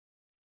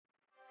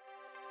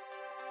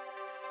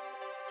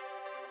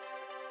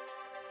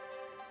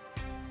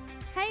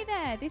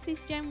Hey there, this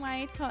is Jen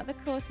Wade, part of the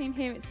core team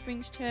here at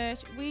Springs Church.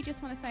 We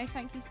just want to say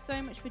thank you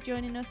so much for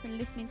joining us and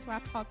listening to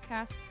our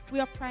podcast. We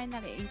are praying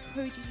that it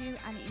encourages you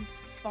and it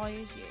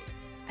inspires you.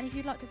 And if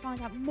you'd like to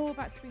find out more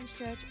about Springs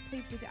Church,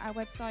 please visit our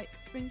website,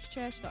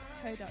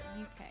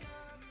 springschurch.co.uk.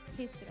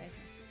 Here's today's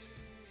message.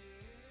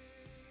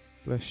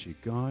 Bless you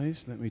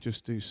guys. Let me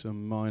just do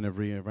some minor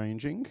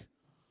rearranging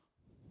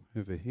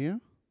over here.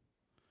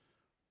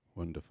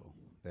 Wonderful.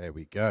 There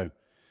we go.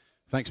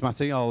 Thanks,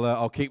 Matty.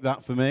 I'll keep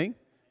that for me.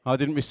 I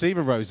didn't receive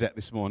a rosette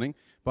this morning,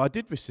 but I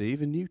did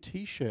receive a new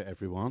T-shirt,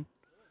 everyone.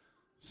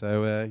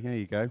 So here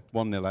you go.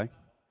 1-0, eh?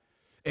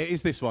 It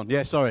is this one.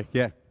 Yeah, sorry.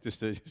 Yeah, just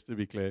to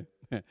be clear.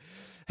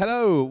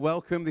 Hello,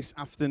 welcome this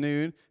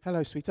afternoon.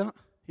 Hello, sweetheart.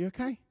 You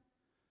okay?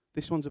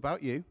 This one's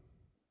about you.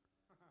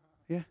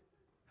 Yeah.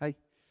 Hey.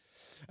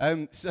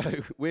 So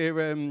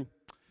we're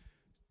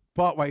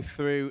partway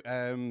through.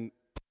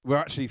 We're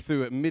actually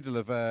through at middle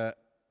of a.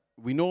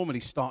 We normally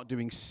start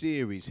doing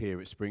series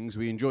here at Springs.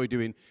 We enjoy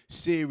doing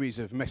series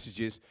of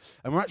messages.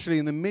 And we're actually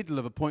in the middle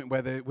of a point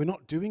where we're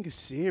not doing a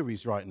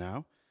series right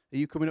now. Are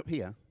you coming up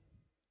here?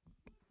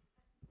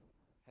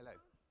 Hello.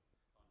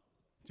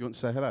 Do you want to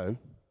say hello?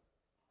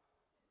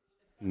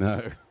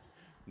 No.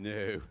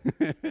 No.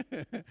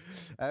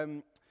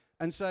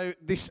 And so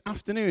this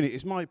afternoon, it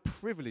is my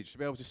privilege to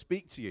be able to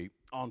speak to you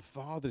on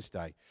Father's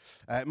Day.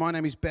 My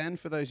name is Ben,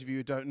 for those of you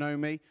who don't know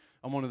me.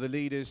 I'm one of the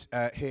leaders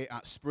here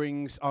at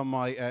Springs. On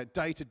my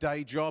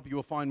day-to-day job, you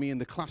will find me in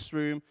the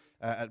classroom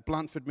at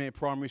Blandfordmere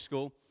Primary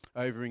School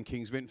over in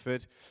Kings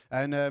Winford.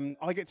 And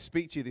I get to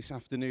speak to you this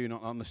afternoon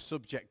on the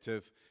subject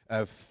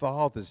of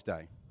Father's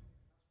Day.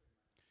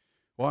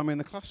 Why am I in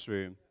the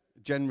classroom?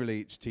 Generally,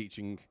 it's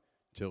teaching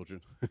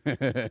children.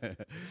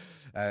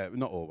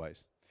 Not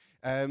always.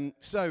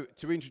 So,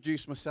 to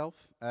introduce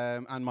myself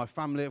and my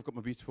family, I've got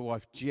my beautiful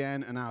wife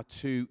Jen and our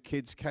 2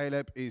 kids.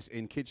 Caleb is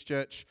in Kids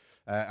Church,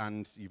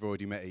 and you've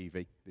already met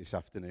Evie this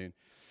afternoon.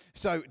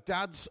 So,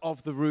 dads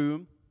of the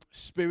room,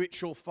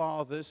 spiritual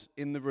fathers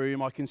in the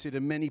room. I consider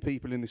many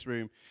people in this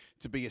room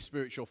to be a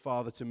spiritual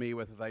father to me,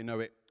 whether they know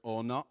it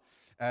or not.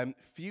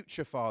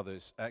 Future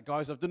fathers.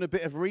 Guys, I've done a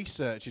bit of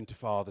research into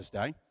Father's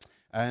Day,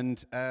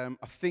 and I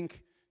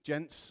think,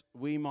 gents,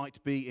 we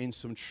might be in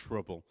some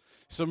trouble.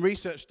 Some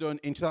research done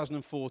in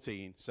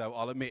 2014, so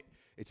I'll admit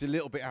it's a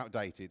little bit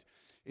outdated.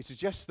 It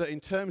suggests that in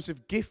terms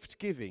of gift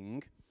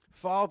giving,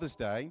 Father's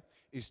Day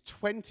is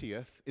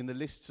 20th in the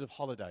lists of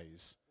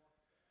holidays.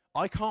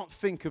 I can't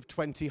think of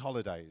 20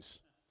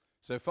 holidays.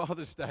 So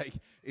Father's Day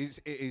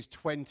is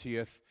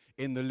 20th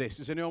in the list.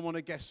 Does anyone want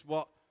to guess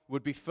what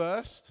would be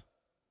first?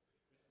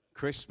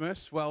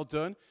 Christmas, well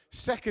done.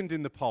 Second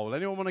in the poll.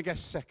 Anyone want to guess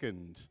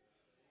second?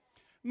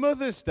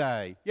 Mother's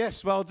Day.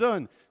 Yes, well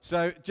done.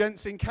 So,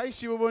 gents, in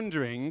case you were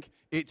wondering,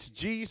 it's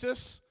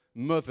Jesus,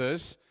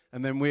 mothers,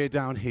 and then we're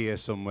down here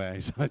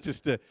somewhere. So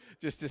just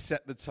to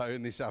set the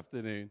tone this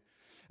afternoon.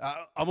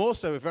 I'm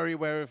also very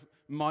aware of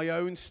my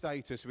own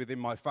status within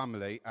my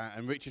family,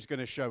 and Rich is going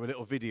to show a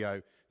little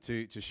video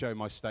to show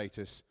my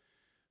status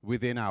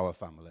within our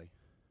family.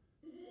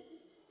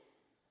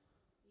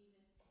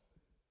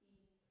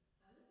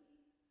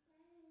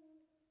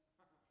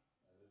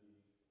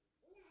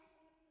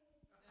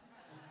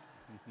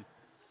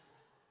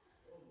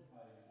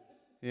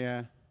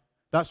 Yeah,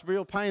 that's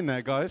real pain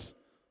there, guys.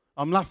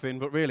 I'm laughing,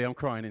 but really I'm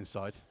crying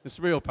inside. It's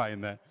real pain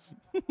there.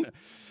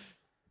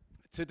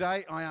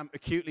 Today, I am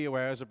acutely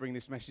aware as I bring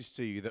this message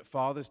to you that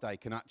Father's Day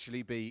can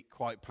actually be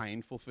quite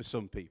painful for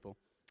some people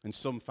and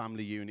some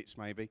family units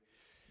maybe.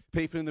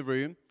 People in the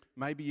room,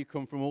 maybe you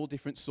come from all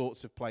different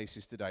sorts of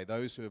places today.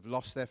 Those who have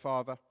lost their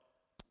father,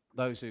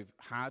 those who've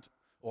had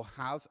or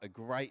have a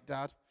great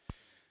dad,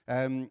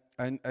 and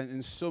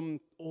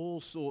some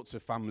all sorts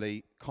of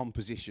family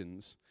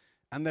compositions.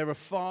 And there are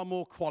far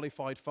more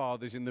qualified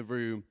fathers in the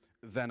room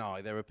than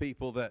I. There are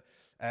people that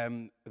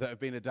have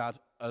been a dad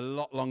a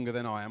lot longer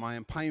than I am. I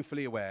am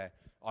painfully aware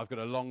I've got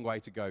a long way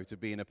to go to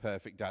being a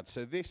perfect dad.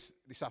 So this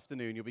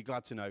afternoon, you'll be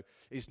glad to know,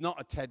 is not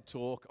a TED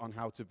talk on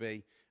how to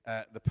be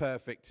the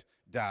perfect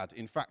dad.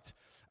 In fact,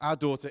 our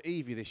daughter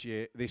Evie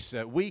this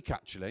week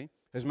actually,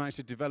 has managed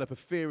to develop a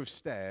fear of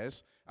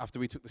stairs after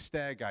we took the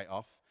stair gate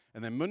off.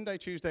 And then Monday,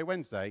 Tuesday,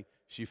 Wednesday,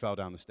 she fell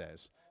down the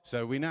stairs.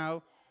 So we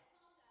now...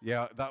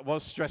 Yeah, that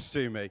was stress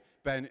to me.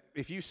 Ben,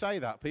 if you say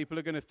that, people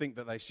are going to think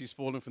that she's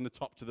fallen from the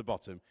top to the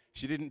bottom.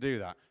 She didn't do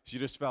that. She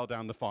just fell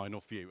down the final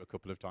few a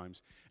couple of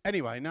times.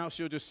 Anyway, now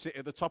she'll just sit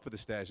at the top of the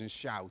stairs and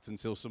shout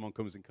until someone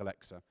comes and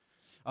collects her.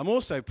 I'm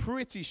also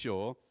pretty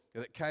sure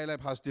that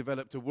Caleb has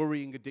developed a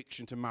worrying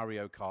addiction to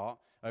Mario Kart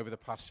over the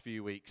past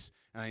few weeks,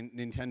 and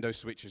Nintendo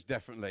Switch has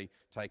definitely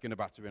taken a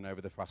battering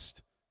over the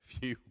past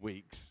few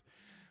weeks.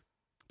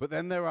 But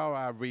then there are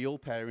our real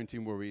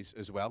parenting worries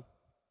as well.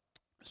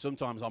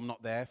 Sometimes I'm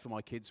not there for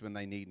my kids when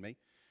they need me.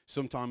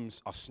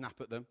 Sometimes I snap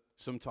at them.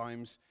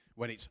 Sometimes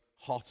when it's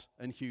hot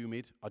and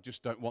humid, I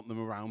just don't want them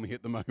around me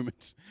at the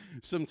moment.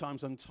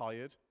 Sometimes I'm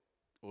tired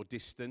or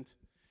distant.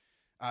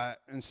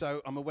 And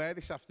so I'm aware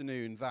this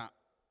afternoon that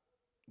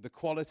the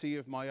quality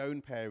of my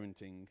own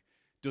parenting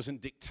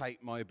doesn't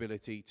dictate my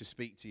ability to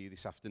speak to you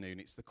this afternoon.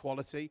 It's the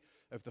quality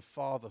of the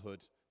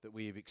fatherhood that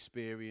we have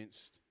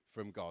experienced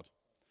from God.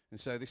 And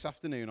so this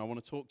afternoon, I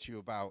want to talk to you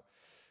about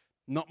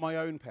not my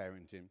own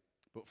parenting,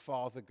 but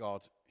Father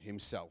God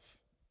himself.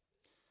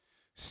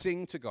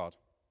 Sing to God.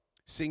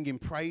 Sing in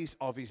praise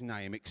of his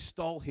name.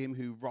 Extol him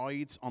who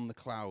rides on the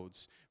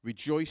clouds.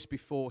 Rejoice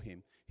before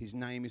him. His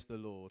name is the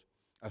Lord.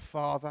 A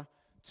father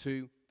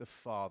to the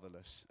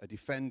fatherless. A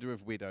defender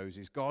of widows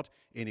is God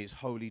in his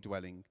holy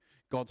dwelling.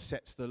 God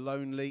sets the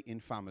lonely in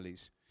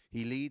families.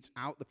 He leads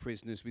out the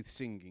prisoners with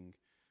singing.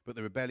 But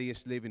the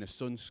rebellious live in a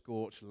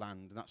sun-scorched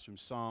land. And that's from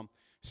Psalm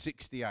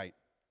 68,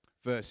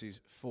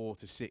 verses 4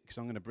 to 6.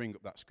 I'm going to bring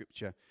up that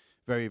scripture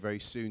very, very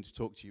soon to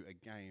talk to you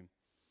again.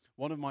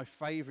 One of my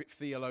favourite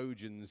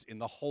theologians in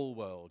the whole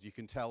world. You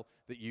can tell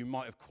that you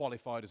might have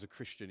qualified as a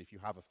Christian if you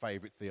have a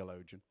favourite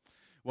theologian.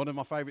 One of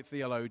my favourite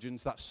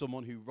theologians, that's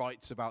someone who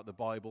writes about the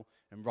Bible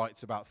and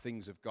writes about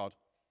things of God,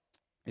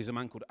 is a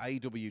man called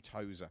A.W.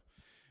 Tozer.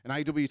 And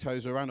A.W.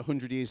 Tozer, around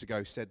 100 years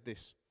ago, said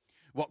this: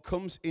 "What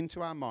comes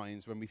into our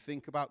minds when we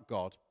think about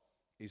God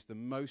is the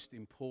most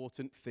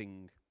important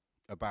thing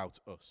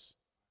about us."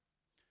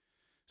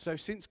 So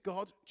since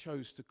God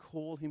chose to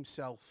call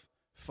himself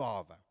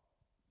Father,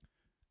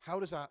 how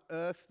does our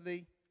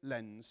earthly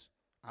lens,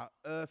 our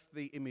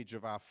earthly image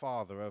of our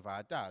father, of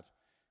our dad,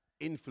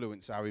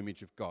 influence our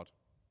image of God?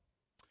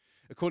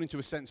 According to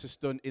a census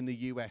done in the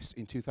US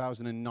in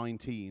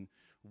 2019,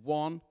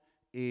 1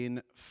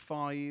 in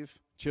 5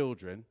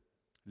 children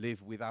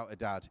live without a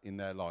dad in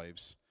their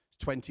lives.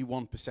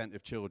 21%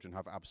 of children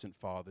have absent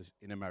fathers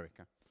in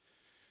America.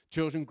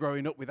 Children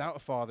growing up without a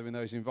father in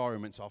those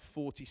environments are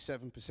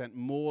 47%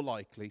 more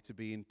likely to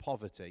be in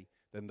poverty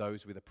than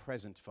those with a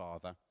present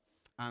father,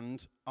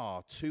 and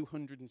are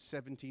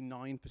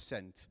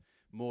 279%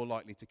 more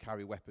likely to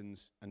carry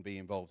weapons and be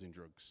involved in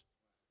drugs.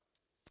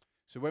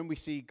 So when we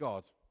see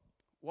God,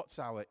 what's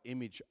our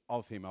image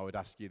of him, I would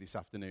ask you this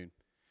afternoon?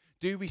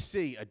 Do we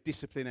see a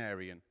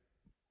disciplinarian?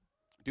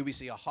 Do we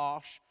see a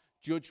harsh,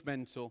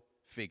 judgmental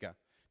figure?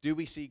 Do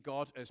we see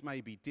God as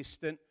maybe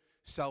distant,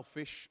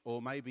 selfish,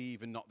 or maybe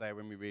even not there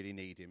when we really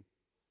need him?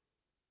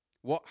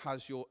 What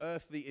has your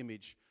earthly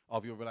image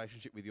of your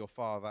relationship with your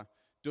father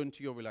done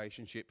to your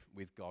relationship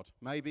with God?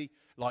 Maybe,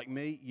 like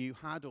me, you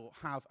had or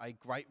have a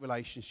great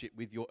relationship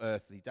with your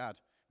earthly dad,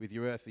 with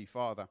your earthly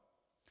father.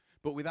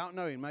 But without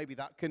knowing, maybe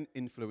that can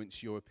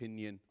influence your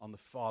opinion on the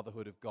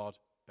fatherhood of God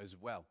as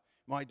well.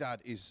 My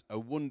dad is a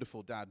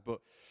wonderful dad,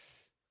 but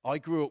I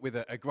grew up with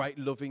a great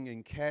loving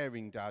and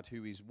caring dad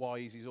who is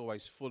wise. He's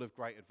always full of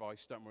great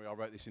advice. Don't worry, I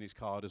wrote this in his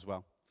card as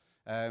well.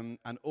 And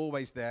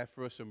always there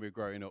for us when we were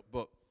growing up.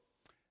 But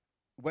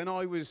when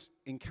I was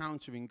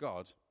encountering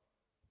God,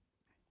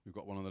 we've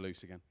got one on the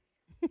loose again.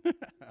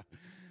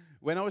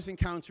 When I was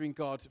encountering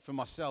God for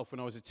myself when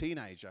I was a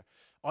teenager,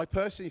 I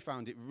personally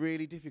found it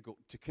really difficult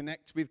to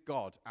connect with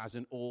God as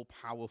an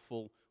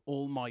all-powerful,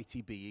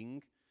 almighty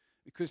being,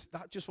 because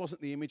that just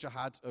wasn't the image I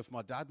had of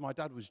my dad. My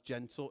dad was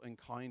gentle and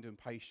kind and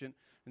patient,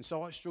 and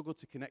so I struggled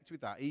to connect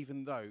with that,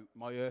 even though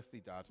my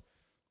earthly dad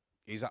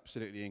is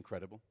absolutely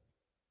incredible.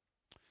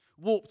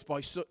 Warped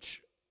by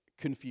such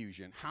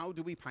confusion, how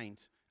do we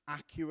paint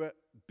accurate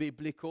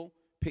biblical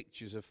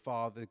pictures of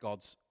Father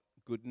God's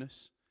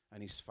goodness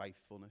and his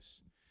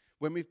faithfulness?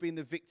 When we've been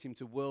the victim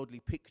to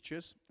worldly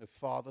pictures of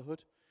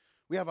fatherhood,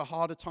 we have a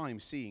harder time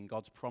seeing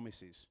God's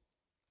promises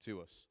to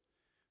us.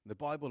 The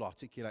Bible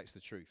articulates the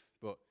truth,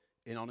 but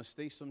in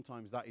honesty,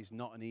 sometimes that is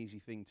not an easy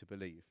thing to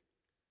believe.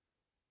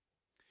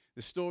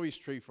 The story is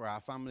true for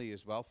our family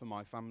as well, for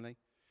my family.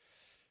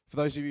 For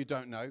those of you who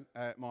don't know,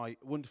 my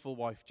wonderful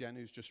wife Jen,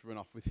 who's just run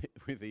off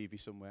with Evie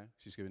somewhere,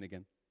 she's going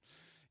again.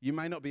 You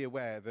may not be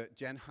aware that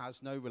Jen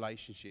has no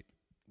relationship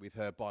with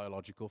her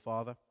biological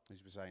father,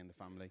 as we say in the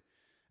family.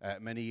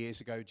 Many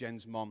years ago,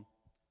 Jen's mom,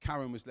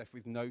 Karen, was left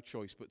with no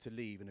choice but to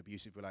leave an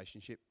abusive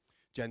relationship.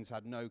 Jen's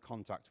had no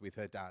contact with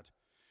her dad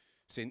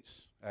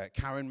since.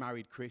 Karen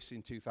married Chris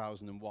in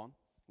 2001.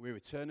 We're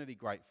eternally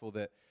grateful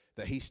that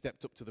he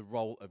stepped up to the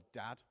role of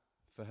dad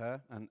for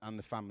her and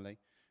the family.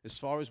 As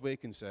far as we're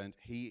concerned,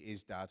 he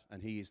is dad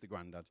and he is the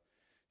granddad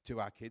to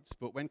our kids.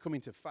 But when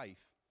coming to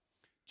faith,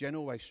 Jen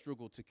always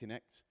struggled to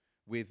connect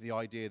with the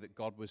idea that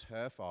God was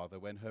her father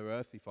when her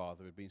earthly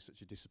father had been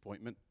such a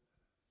disappointment.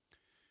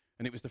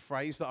 And it was the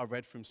phrase that I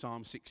read from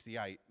Psalm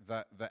 68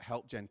 that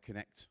helped Jen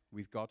connect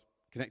with God,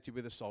 connected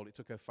with her soul. It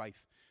took her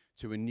faith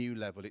to a new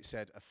level. It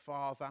said, a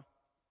father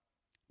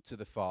to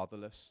the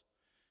fatherless.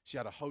 She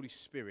had a Holy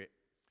Spirit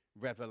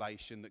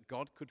revelation that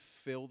God could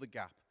fill the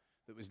gap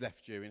that was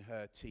left during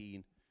her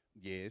teen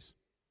years.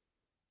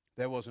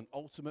 There was an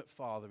ultimate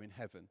father in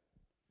heaven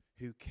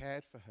who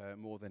cared for her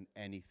more than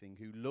anything,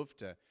 who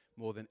loved her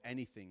more than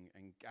anything,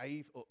 and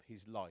gave up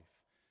his life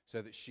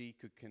so that she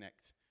could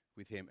connect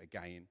with him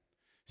again.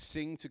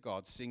 Sing to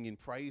God, sing in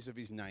praise of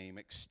his name,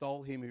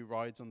 extol him who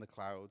rides on the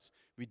clouds,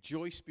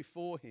 rejoice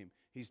before him.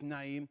 His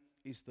name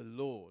is the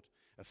Lord.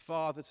 A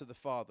father to the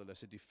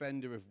fatherless, a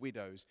defender of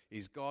widows,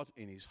 is God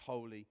in his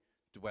holy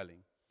dwelling.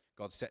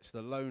 God sets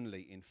the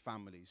lonely in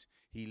families.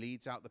 He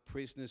leads out the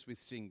prisoners with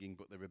singing,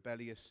 but the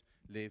rebellious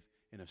live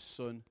in a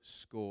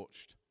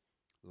sun-scorched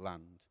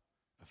land.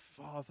 A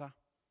father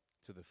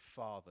to the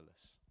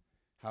fatherless.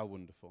 How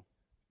wonderful.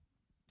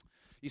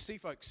 You see,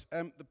 folks,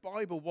 the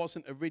Bible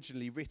wasn't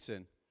originally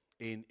written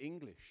in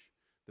English.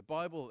 The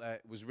Bible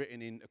was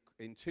written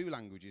in two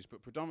languages,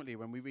 but predominantly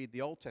when we read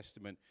the Old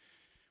Testament,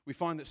 we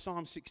find that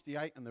Psalm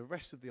 68 and the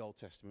rest of the Old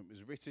Testament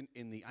was written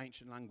in the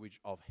ancient language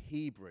of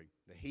Hebrew,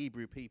 the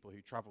Hebrew people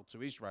who traveled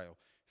to Israel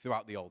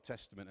throughout the Old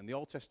Testament. And the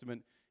Old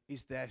Testament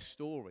is their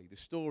story, the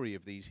story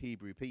of these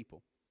Hebrew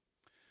people.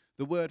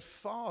 The word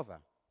father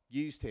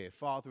used here,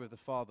 father of the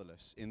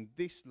fatherless, in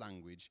this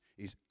language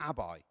is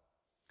Abai.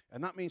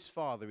 And that means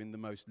father in the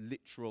most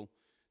literal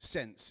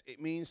sense. It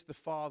means the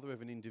father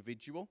of an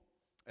individual.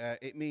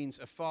 It means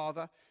a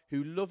father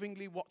who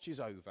lovingly watches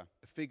over,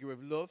 a figure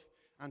of love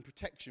and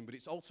protection, but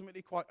it's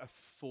ultimately quite a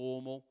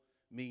formal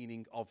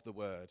meaning of the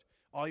word.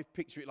 I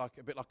picture it like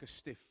a bit like a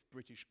stiff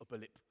British upper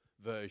lip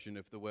version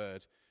of the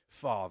word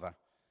father.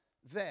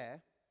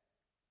 There,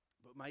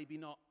 but maybe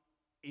not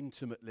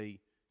intimately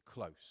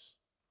close.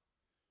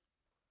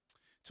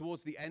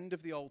 Towards the end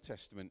of the Old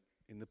Testament,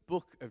 in the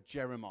book of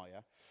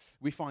Jeremiah,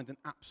 we find an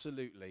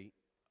absolutely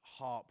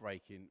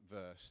heartbreaking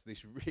verse.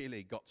 This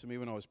really got to me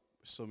when I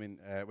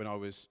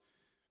was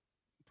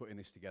putting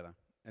this together.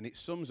 And it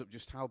sums up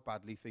just how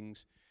badly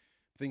things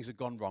have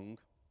gone wrong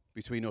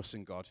between us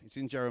and God. It's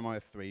in Jeremiah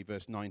 3,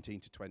 verse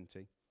 19 to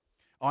 20.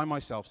 I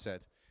myself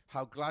said,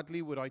 how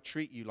gladly would I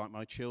treat you like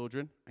my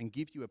children and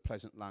give you a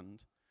pleasant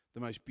land, the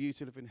most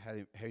beautiful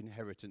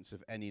inheritance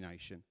of any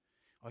nation.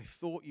 I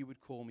thought you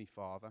would call me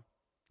father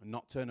and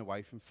not turn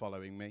away from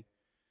following me.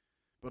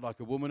 But like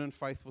a woman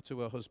unfaithful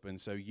to her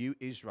husband, so you,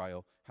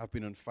 Israel, have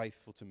been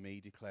unfaithful to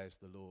me, declares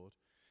the Lord.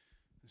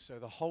 And so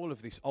the whole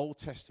of this Old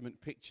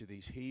Testament picture,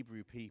 these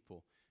Hebrew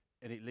people,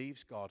 and it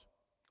leaves God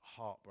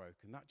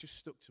heartbroken. That just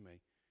stuck to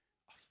me.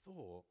 I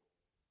thought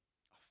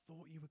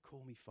you would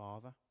call me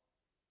father.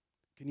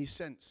 Can you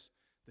sense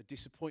the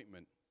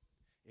disappointment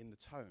in the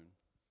tone?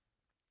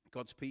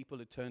 God's people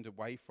had turned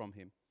away from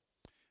him.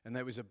 And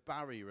there was a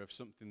barrier of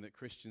something that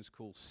Christians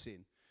call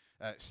sin.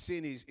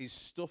 Sin is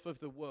stuff of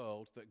the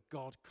world that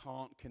God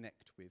can't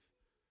connect with.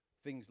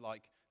 Things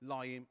like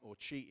lying or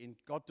cheating.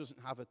 God doesn't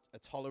have a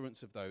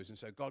tolerance of those, and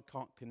so God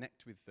can't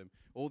connect with them.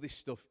 All this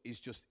stuff is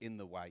just in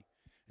the way.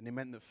 And it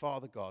meant that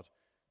Father God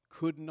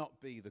could not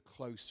be the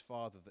close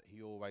father that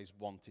he always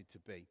wanted to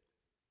be.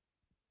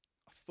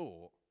 I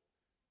thought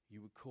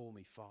you would call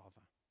me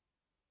Father.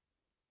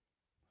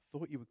 I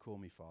thought you would call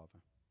me Father.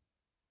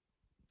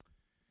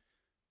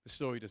 The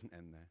story doesn't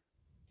end there.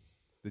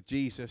 That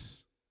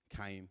Jesus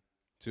came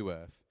to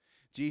earth.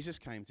 Jesus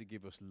came to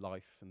give us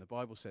life, and the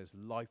Bible says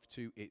life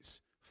to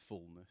its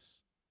fullness.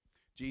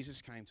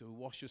 Jesus came to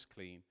wash us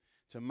clean,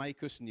 to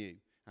make us new,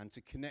 and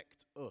to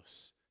connect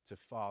us to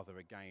Father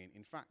again.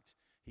 In fact,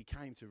 he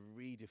came to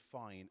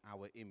redefine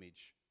our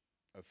image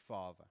of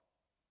Father.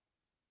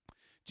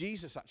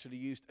 Jesus actually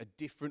used a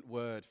different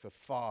word for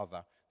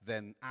father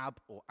than Ab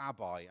or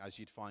Abai, as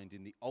you'd find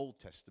in the Old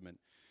Testament.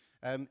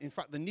 In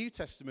fact, the New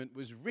Testament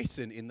was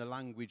written in the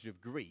language of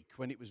Greek.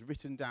 When it was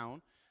written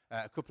down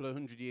a couple of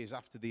 100 years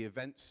after the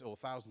events, or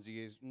thousands of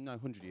years, no,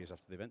 100 years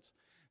after the events,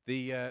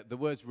 the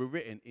words were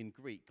written in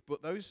Greek.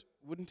 But those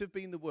wouldn't have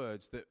been the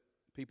words that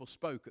people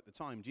spoke at the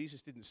time.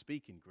 Jesus didn't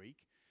speak in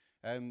Greek.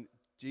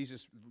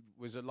 Jesus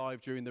was alive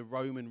during the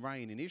Roman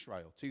reign in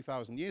Israel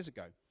 2,000 years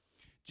ago.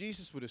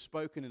 Jesus would have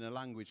spoken in a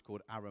language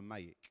called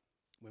Aramaic.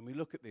 When we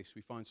look at this,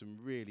 we find some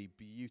really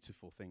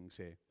beautiful things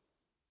here.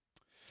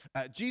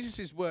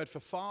 Jesus' word for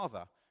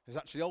father has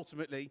actually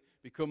ultimately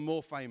become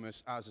more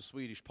famous as a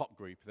Swedish pop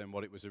group than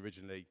what it was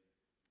originally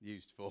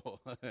used for.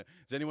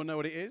 Does anyone know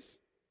what it is?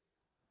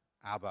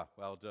 Abba.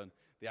 Well done.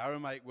 The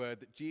Aramaic word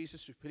that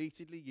Jesus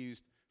repeatedly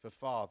used for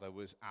father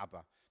was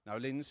Abba. Now,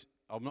 Linz,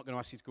 I'm not going to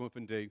ask you to come up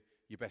and do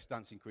your best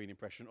Dancing Queen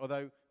impression,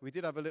 although we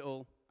did have a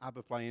little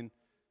Abba playing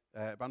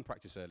band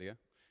practice earlier.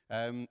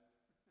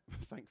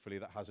 Thankfully,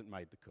 that hasn't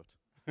made the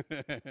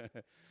cut.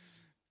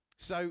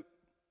 So,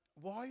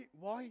 why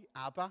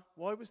Abba?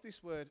 Why was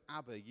this word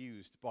Abba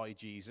used by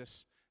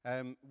Jesus?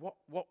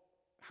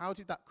 How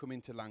did that come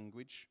into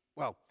language?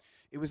 Well,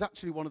 it was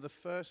actually one of the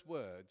first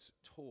words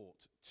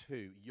taught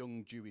to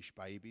young Jewish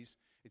babies.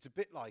 It's a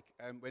bit like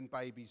when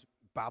babies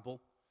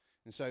babble.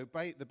 And so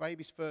the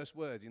baby's first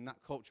words in that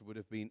culture would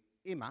have been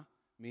Ima,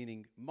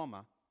 meaning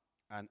mama,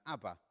 and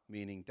Abba,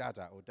 meaning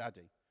dada or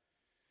daddy.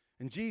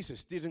 And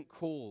Jesus didn't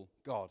call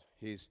God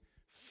his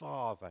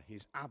father,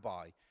 his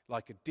Abai,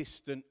 like a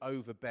distant,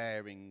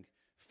 overbearing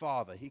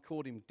father. He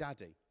called him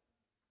daddy.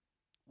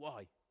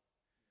 Why?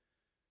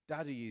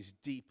 Daddy is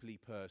deeply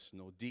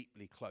personal,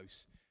 deeply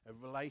close, a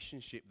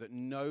relationship that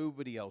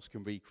nobody else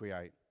can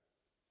recreate.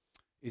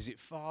 Is it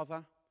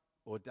father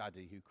or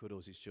daddy who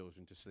cuddles his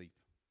children to sleep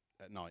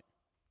at night?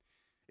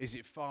 Is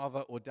it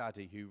father or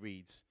daddy who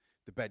reads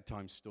the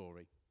bedtime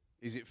story?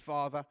 Is it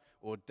father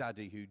or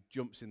daddy who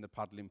jumps in the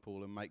paddling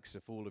pool and makes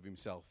a fool of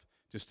himself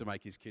just to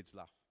make his kids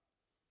laugh?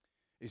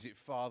 Is it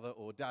father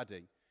or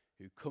daddy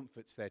who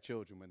comforts their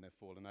children when they've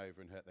fallen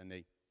over and hurt their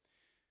knee?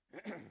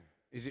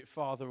 Is it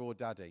father or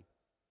daddy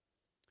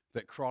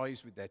that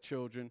cries with their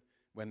children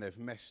when they've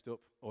messed up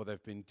or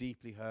they've been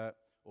deeply hurt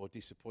or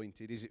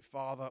disappointed? Is it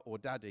father or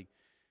daddy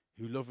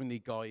who lovingly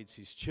guides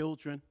his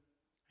children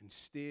and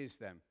steers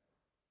them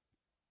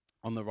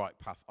on the right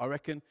path? I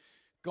reckon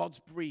God's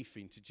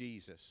briefing to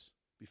Jesus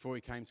before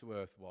he came to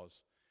earth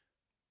was,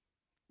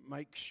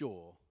 make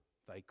sure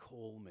they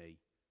call me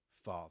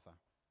Father.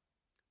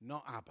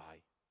 Not Abba,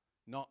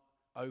 not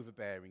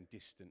overbearing,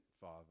 distant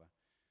Father.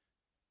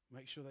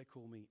 Make sure they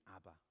call me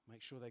Abba.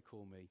 Make sure they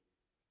call me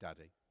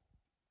Daddy.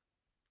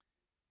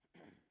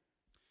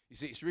 You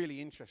see, it's really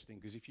interesting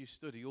because if you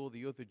study all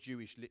the other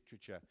Jewish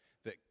literature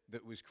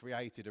that was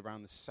created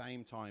around the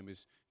same time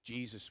as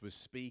Jesus was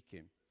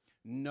speaking,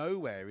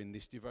 nowhere in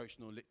this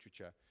devotional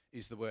literature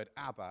is the word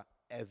Abba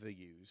ever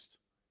used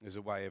as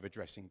a way of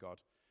addressing God.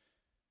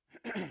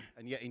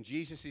 And yet in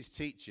Jesus'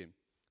 teaching,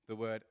 the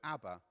word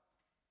Abba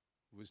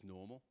was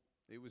normal.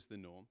 It was the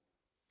norm.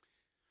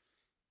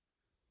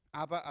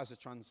 Abba as a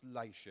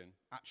translation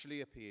actually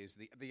appears,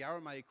 the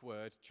Aramaic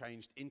word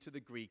changed into the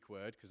Greek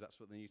word, because that's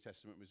what the New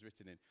Testament was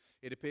written in.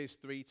 It appears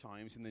 3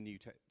 times in the New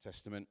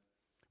Testament.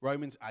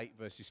 Romans 8,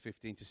 verses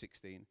 15 to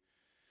 16.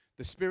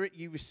 The Spirit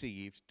you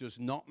received does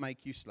not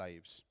make you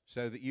slaves,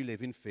 so that you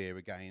live in fear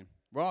again.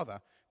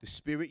 Rather, the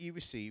Spirit you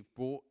received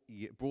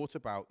brought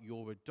about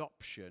your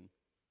adoption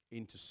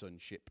into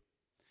sonship.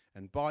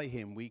 And by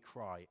him we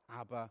cry,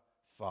 Abba,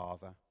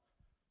 Father.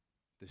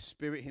 The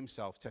Spirit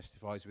himself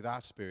testifies with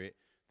our spirit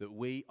that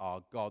we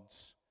are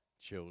God's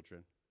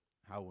children.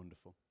 How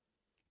wonderful.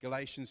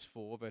 Galatians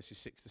 4, verses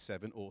 6 to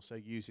 7 also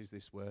uses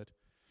this word.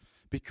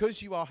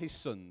 Because you are his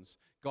sons,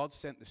 God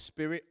sent the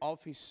Spirit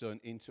of his Son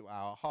into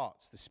our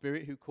hearts, the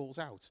Spirit who calls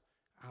out,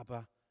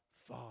 Abba,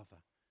 Father.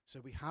 So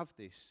we have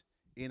this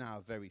in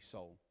our very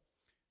soul.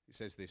 It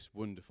says this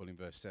wonderful in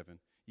verse 7.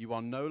 You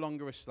are no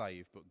longer a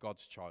slave, but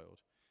God's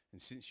child.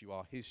 And since you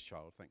are his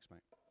child, thanks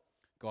mate,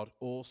 God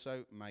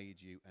also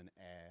made you an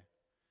heir.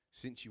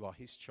 Since you are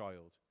his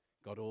child,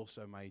 God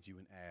also made you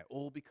an heir.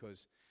 All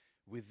because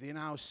within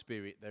our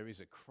spirit there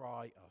is a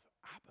cry of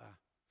Abba,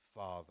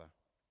 Father.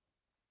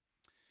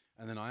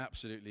 And then I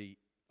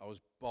was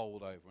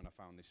bowled over when I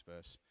found this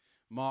verse.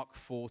 Mark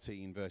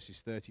 14,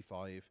 verses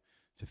 35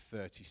 to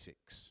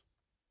 36.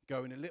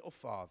 Going a little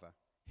farther,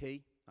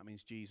 he, that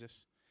means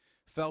Jesus,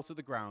 fell to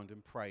the ground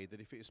and prayed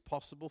that if it is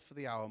possible for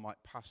the hour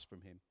might pass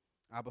from him.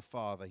 Abba,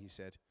 Father, he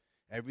said,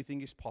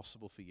 everything is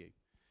possible for you.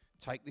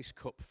 Take this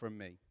cup from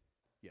me,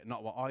 yet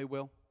not what I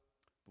will,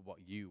 but what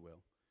you will.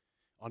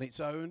 On its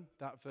own,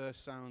 that verse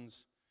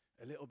sounds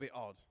a little bit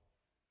odd.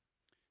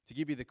 To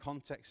give you the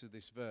context of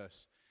this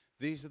verse,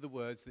 these are the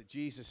words that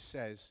Jesus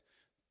says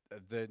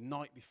the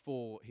night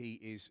before he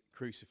is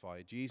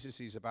crucified.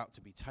 Jesus is about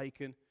to be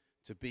taken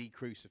to be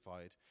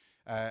crucified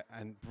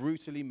and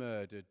brutally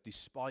murdered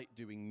despite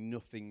doing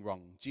nothing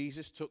wrong.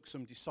 Jesus took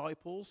some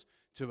disciples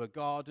to a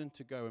garden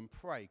to go and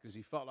pray because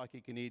he felt like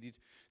he needed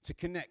to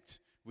connect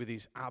with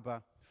his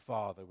Abba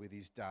Father, with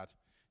his dad.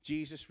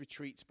 Jesus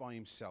retreats by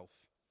himself,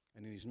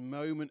 and in his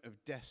moment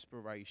of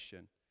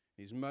desperation,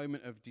 in his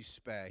moment of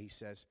despair, he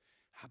says,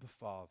 Abba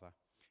Father,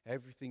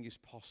 everything is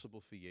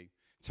possible for you.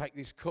 Take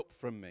this cup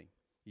from me,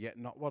 yet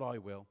not what I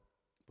will,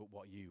 but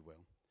what you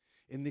will.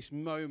 In this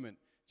moment,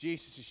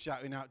 Jesus is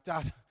shouting out,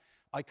 Dad,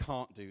 I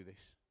can't do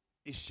this.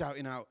 He's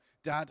shouting out,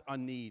 Dad, I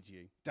need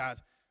you.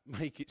 Dad,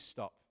 make it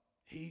stop.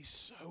 He's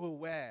so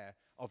aware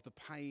of the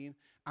pain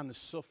and the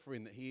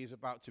suffering that he is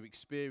about to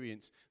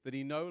experience that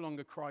he no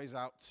longer cries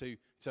out to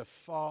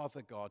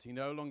Father God. He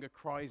no longer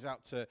cries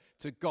out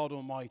to God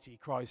Almighty. He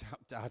cries out,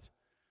 Dad,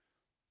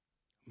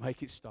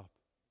 make it stop.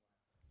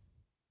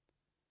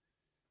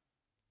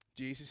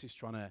 Jesus is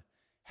trying to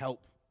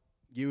help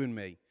you and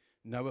me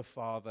know a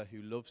Father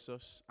who loves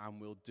us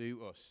and will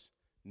do us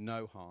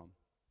no harm.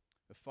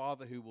 A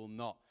Father who will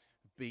not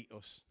beat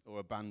us or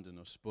abandon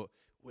us, but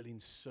will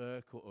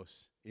encircle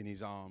us in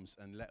his arms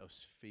and let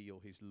us feel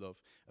his love.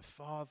 A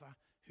Father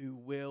who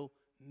will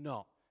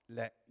not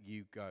let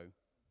you go.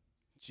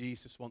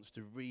 Jesus wants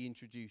to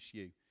reintroduce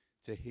you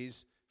to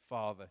his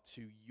Father,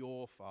 to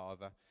your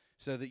Father,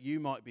 so that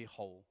you might be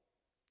whole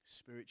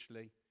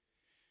spiritually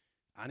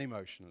and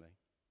emotionally.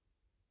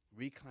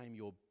 Reclaim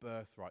your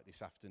birthright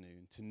this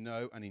afternoon to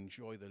know and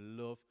enjoy the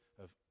love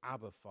of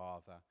Abba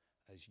Father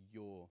as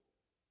your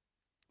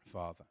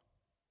Father.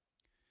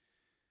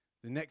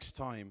 The next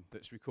time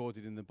that's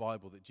recorded in the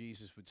Bible that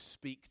Jesus would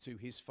speak to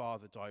his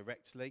Father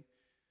directly,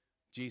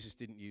 Jesus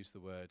didn't use the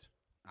word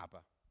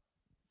Abba.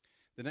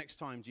 The next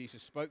time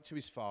Jesus spoke to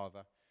his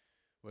Father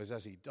was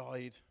as he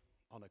died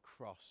on a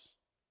cross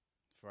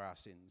for our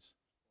sins.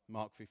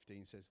 Mark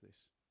 15 says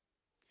this.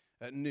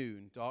 At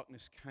noon,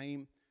 darkness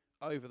came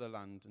over the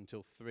land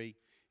until 3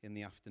 in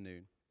the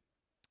afternoon.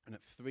 And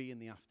at 3 in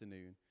the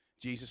afternoon,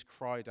 Jesus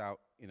cried out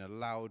in a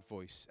loud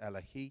voice,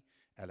 Elohi,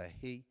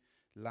 Elohi,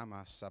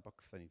 lama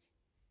sabachthani,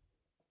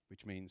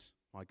 which means,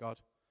 my God,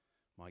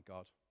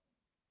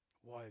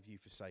 why have you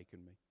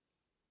forsaken me?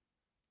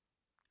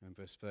 And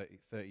verse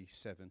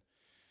 37,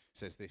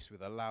 says this: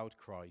 with a loud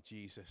cry,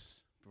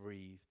 Jesus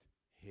breathed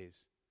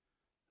his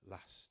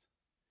last.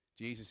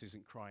 Jesus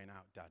isn't crying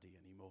out, Daddy,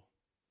 anymore.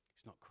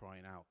 He's not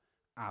crying out,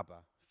 Abba,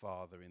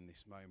 Father, in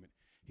this moment.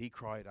 He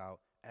cried out,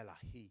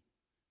 Elahi,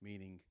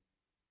 meaning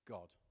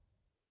God.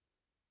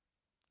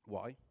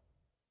 Why?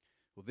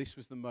 Well, this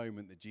was the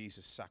moment that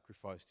Jesus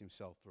sacrificed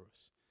himself for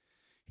us.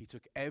 He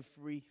took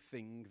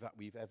everything that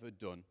we've ever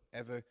done,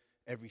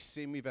 every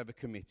sin we've ever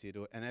committed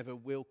and ever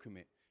will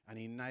commit, and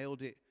he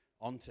nailed it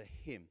onto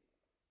him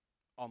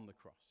on the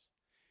cross.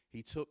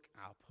 He took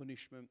our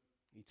punishment.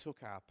 He took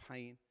our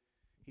pain.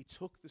 He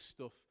took the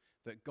stuff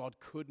that God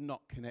could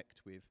not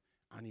connect with,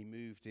 and he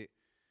moved it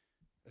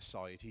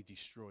aside. He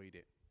destroyed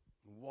it.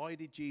 Why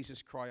did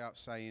Jesus cry out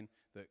saying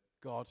that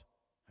God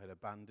had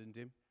abandoned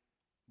him?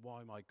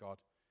 Why, my God,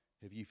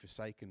 have you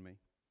forsaken me?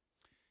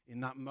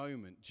 In that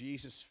moment,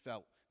 Jesus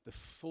felt the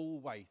full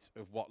weight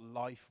of what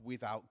life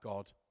without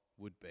God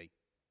would be.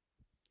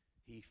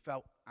 He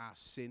felt our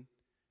sin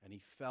and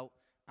he felt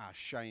our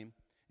shame.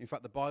 In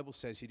fact, the Bible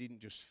says he didn't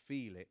just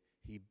feel it,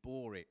 he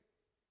bore it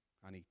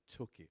and he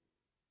took it.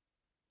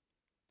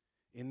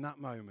 In that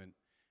moment,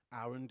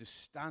 our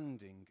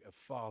understanding of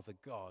Father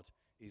God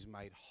is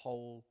made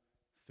whole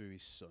through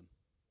his Son.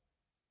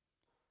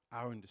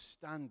 Our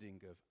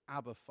understanding of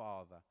Abba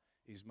Father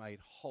is made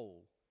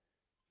whole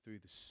through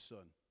the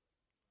Son,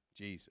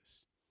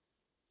 Jesus.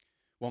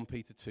 1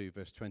 Peter 2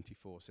 verse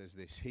 24 says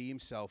this: he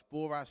himself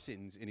bore our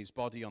sins in his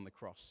body on the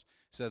cross,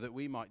 so that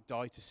we might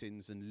die to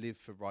sins and live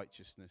for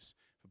righteousness.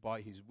 For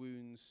by his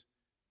wounds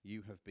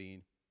you have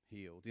been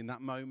healed. In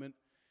that moment,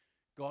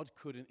 God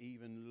couldn't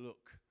even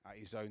look at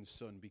his own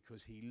Son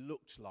because he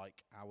looked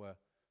like our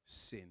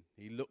sin.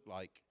 He looked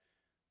like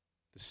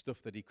the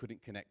stuff that he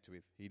couldn't connect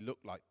with. He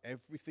looked like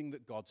everything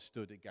that God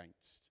stood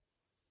against.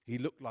 He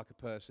looked like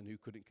a person who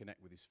couldn't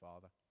connect with his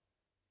Father.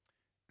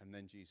 And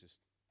then Jesus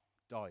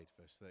died,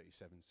 verse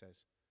 37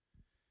 says.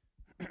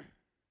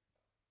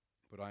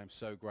 But I am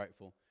so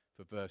grateful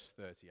for verse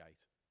 38.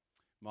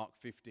 Mark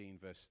 15,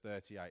 verse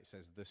 38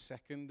 says, the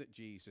second that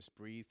Jesus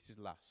breathed his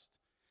last,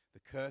 the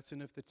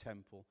curtain of the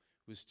temple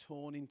was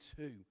torn in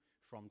two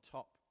from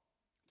top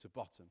to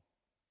bottom.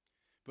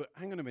 But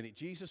hang on a minute,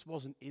 Jesus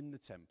wasn't in the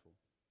temple.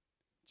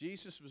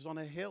 Jesus was on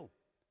a hill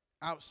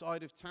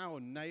outside of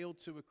town, nailed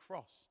to a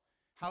cross.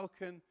 How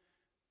can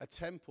a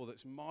temple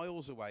that's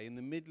miles away in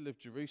the middle of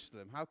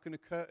Jerusalem, how can a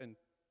curtain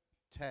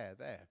tear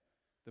there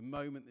the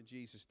moment that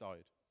Jesus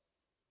died?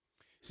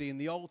 See, in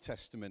the Old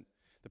Testament,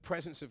 the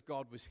presence of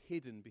God was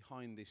hidden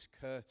behind this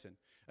curtain,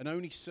 and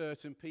only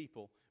certain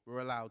people were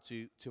allowed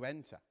to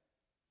enter.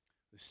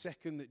 The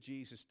second that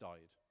Jesus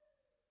died,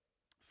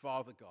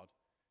 Father God,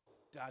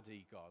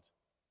 Daddy God,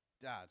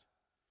 Dad,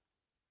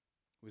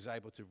 was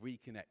able to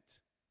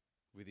reconnect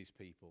with his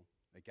people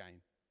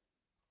again.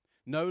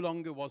 No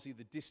longer was he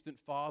the distant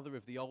father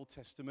of the Old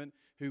Testament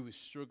who was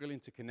struggling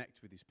to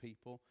connect with his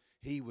people.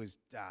 He was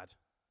Dad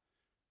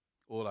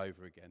all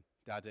over again.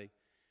 Daddy,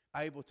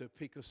 able to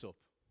pick us up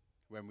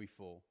when we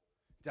fall.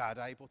 Dad,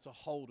 able to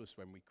hold us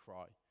when we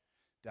cry.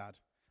 Dad,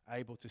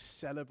 able to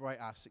celebrate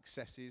our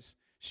successes,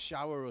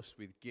 shower us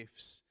with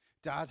gifts.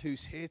 Dad,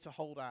 who's here to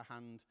hold our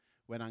hand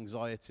when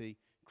anxiety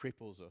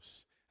cripples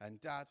us.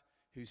 And Dad,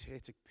 who's here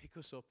to pick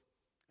us up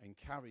and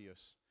carry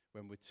us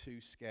when we're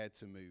too scared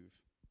to move.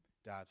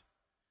 Dad,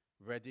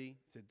 ready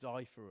to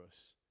die for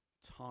us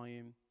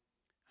time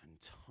and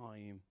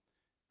time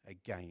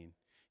again.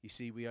 You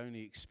see, we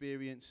only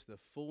experience the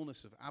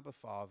fullness of Abba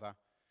Father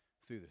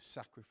through the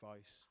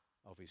sacrifice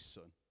of his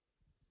Son.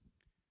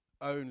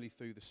 Only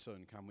through the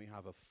Son can we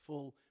have a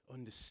full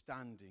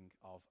understanding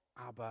of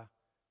Abba,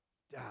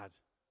 Dad,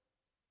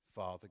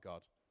 Father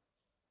God.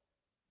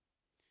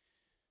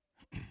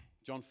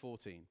 John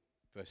 14,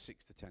 verse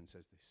 6 to 10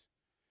 says this.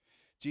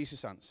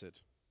 Jesus answered,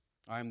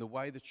 I am the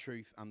way, the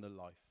truth, and the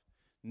life.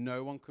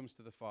 No one comes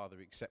to the Father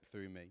except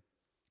through me.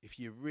 If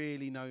you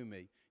really know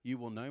me, you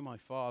will know my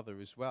Father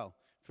as well.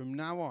 From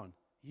now on,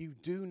 you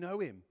do know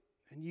him,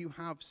 and you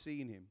have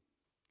seen him.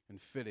 And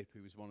Philip,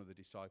 who was one of the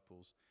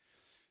disciples,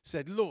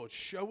 said, Lord,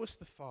 show us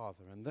the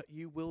Father, and that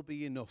you will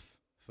be enough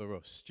for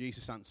us.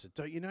 Jesus answered,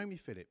 don't you know me,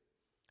 Philip,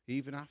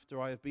 even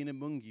after I have been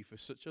among you for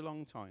such a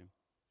long time?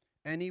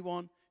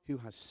 Anyone who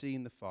has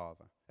seen the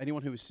Father,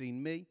 anyone who has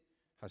seen me,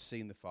 has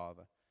seen the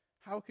Father.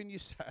 How can you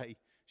say,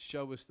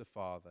 show us the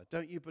Father?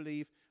 Don't you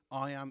believe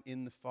I am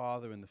in the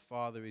Father and the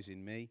Father is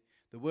in me?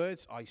 The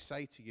words I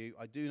say to you,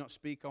 I do not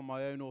speak on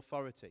my own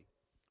authority.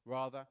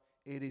 Rather,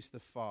 it is the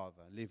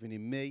Father living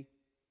in me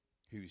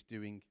who is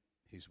doing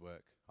his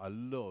work. I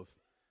love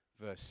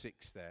verse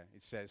 6 there.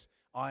 It says,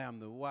 I am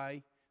the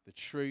way, the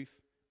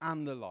truth,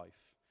 and the life.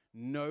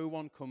 No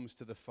one comes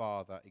to the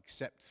Father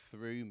except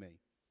through me.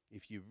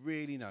 If you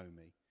really know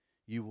me,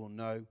 you will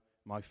know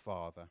my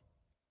Father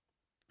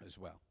as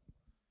well.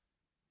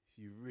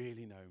 If you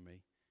really know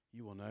me,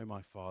 you will know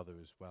my Father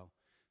as well.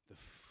 The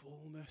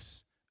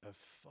fullness of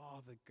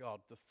Father God,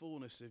 the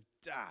fullness of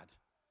Dad,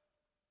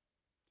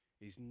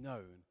 is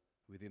known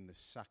within the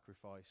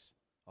sacrifice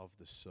of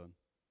the Son.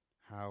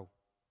 How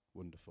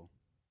wonderful.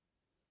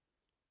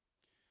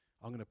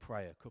 I'm going to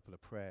pray a couple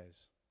of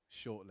prayers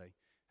shortly,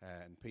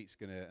 and Pete's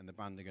and the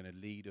band are going to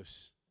lead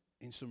us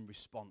in some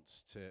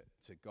response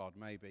to God.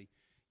 Maybe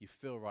you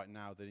feel right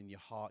now that in your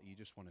heart you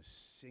just want to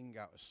sing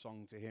out a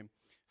song to him,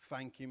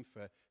 thank him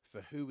for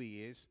who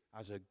he is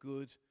as a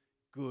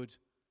good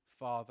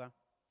Father.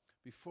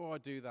 Before I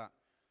do that,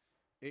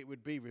 it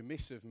would be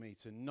remiss of me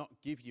to not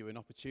give you an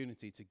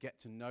opportunity to get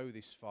to know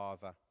this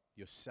Father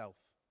yourself.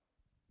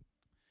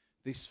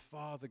 This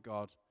Father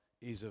God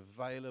is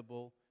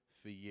available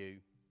for you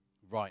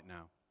right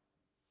now.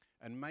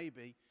 And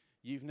maybe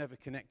you've never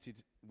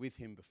connected with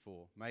him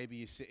before. Maybe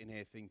you're sitting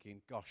here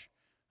thinking, gosh,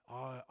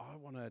 I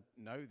want to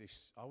know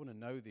this. I want to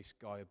know this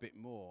guy a bit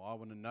more. I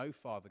want to know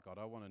Father God.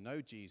 I want to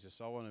know Jesus.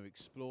 I want to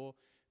explore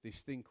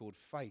this thing called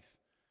faith,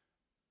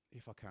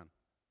 if I can.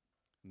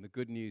 And the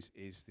good news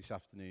is this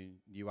afternoon,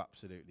 you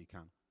absolutely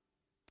can.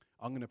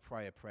 I'm going to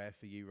pray a prayer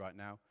for you right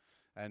now.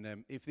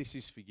 And if this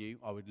is for you,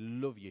 I would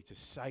love you to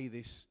say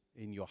this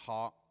in your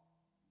heart.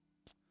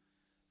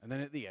 And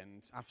then at the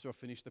end, after I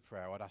finish the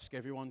prayer, I'd ask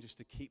everyone just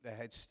to keep their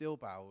heads still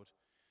bowed.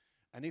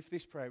 And if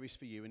this prayer is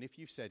for you, and if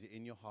you've said it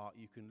in your heart,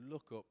 you can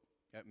look up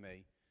at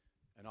me,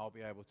 and I'll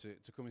be able to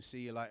come and see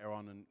you later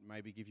on and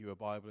maybe give you a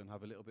Bible and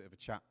have a little bit of a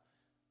chat.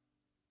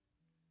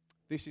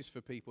 This is for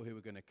people who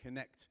are going to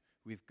connect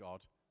with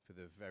God for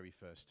the very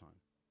first time.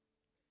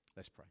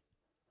 Let's pray.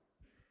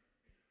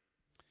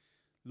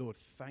 Lord,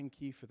 thank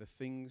you for the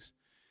things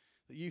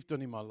that you've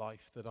done in my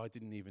life that I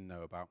didn't even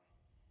know about.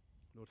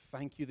 Lord,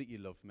 thank you that you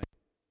love me.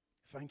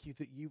 Thank you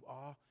that you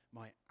are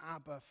my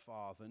Abba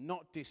Father,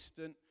 not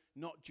distant,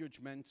 not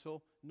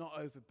judgmental, not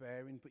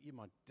overbearing, but you're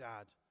my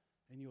dad,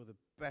 and you're the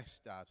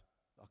best dad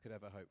I could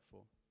ever hope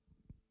for.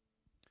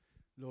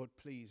 Lord,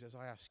 please, as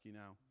I ask you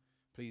now,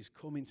 please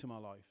come into my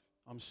life.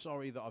 I'm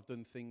sorry that I've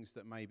done things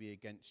that may be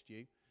against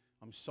you.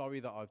 I'm sorry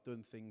that I've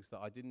done things that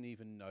I didn't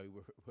even know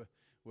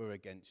were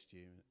against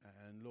you.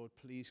 And Lord,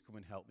 please come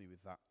and help me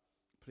with that.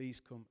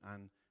 Please come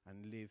and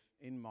live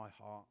in my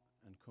heart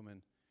and come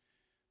and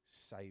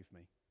save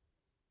me.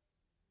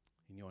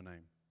 In your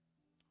name,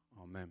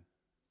 amen.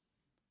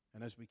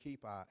 And as we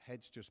keep our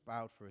heads just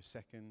bowed for a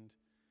second,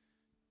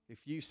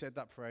 if you said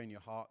that prayer in your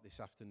heart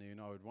this afternoon,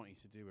 I would want you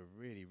to do a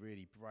really,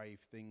 really brave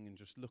thing and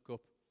just look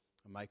up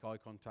and make eye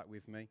contact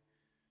with me.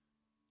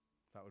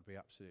 That would be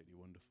absolutely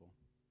wonderful.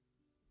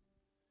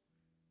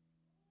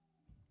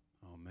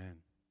 Amen.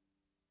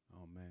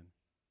 Amen.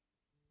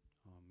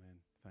 Amen.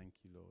 Thank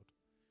you, Lord.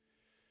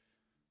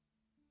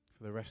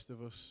 For the rest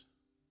of us,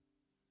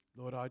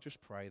 Lord, I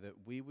just pray that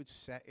we would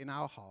set in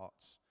our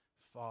hearts,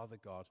 Father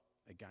God,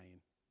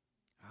 again.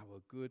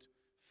 Our good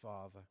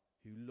Father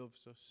who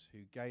loves us, who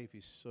gave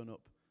his Son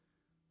up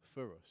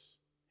for us.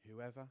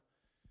 Whoever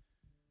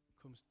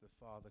comes to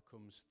the Father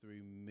comes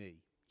through me,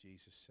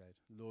 Jesus said.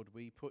 Lord,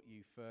 we put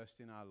you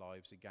first in our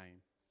lives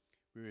again.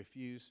 We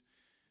refuse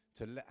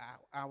to let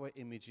our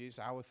images,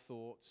 our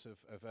thoughts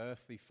of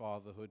earthly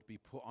fatherhood be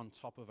put on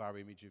top of our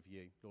image of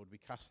you. Lord, we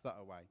cast that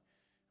away,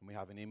 and we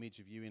have an image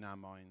of you in our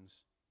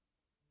minds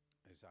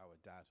as our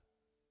dad,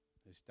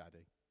 as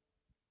Daddy.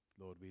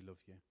 Lord, we love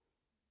you.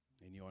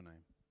 In your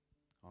name,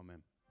 amen.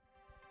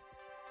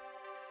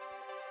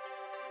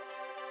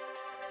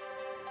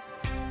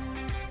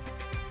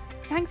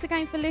 Thanks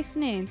again for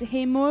listening. To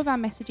hear more of our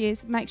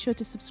messages, make sure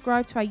to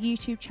subscribe to our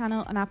YouTube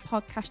channel and our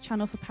podcast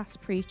channel for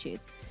past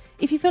preachers.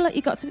 If you feel like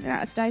you got something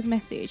out of today's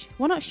message,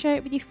 why not share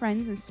it with your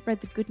friends and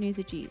spread the good news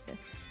of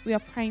Jesus? We are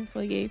praying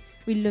for you.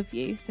 We love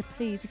you. So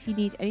please, if you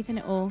need anything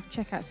at all,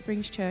 check out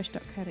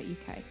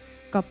springschurch.co.uk.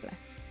 God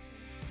bless.